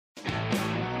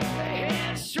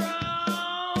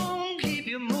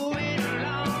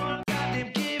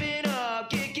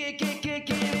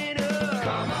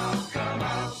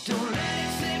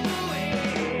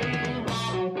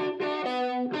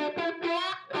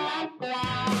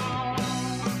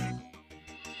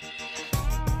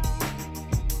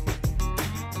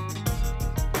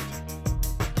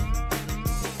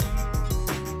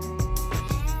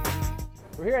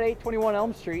We're here at 821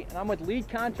 Elm Street, and I'm with lead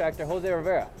contractor Jose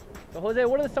Rivera. So Jose,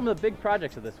 what are some of the big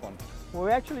projects of this one? We're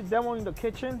actually demoing the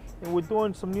kitchen, and we're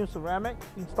doing some new ceramic,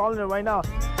 installing it right now.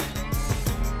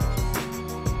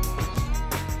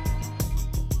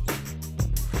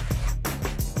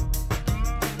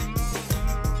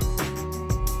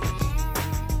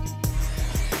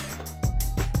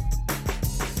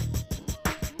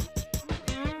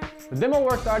 The demo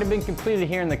work's already been completed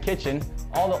here in the kitchen.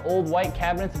 All the old white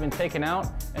cabinets have been taken out,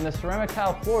 and the ceramic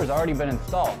tile floor has already been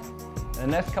installed. In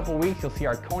the next couple weeks, you'll see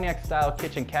our cognac style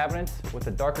kitchen cabinets with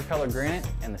the darker color granite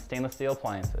and the stainless steel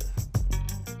appliances.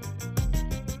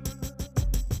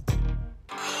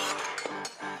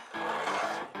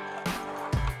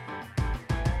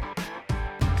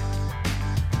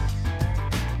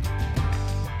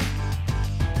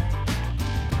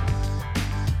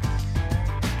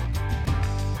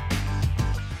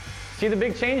 See the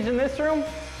big change in this room?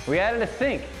 We added a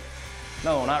sink.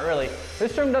 No, not really.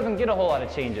 This room doesn't get a whole lot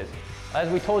of changes. As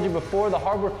we told you before, the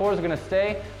hardwood floors are going to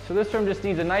stay, so this room just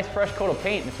needs a nice fresh coat of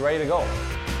paint and it's ready to go.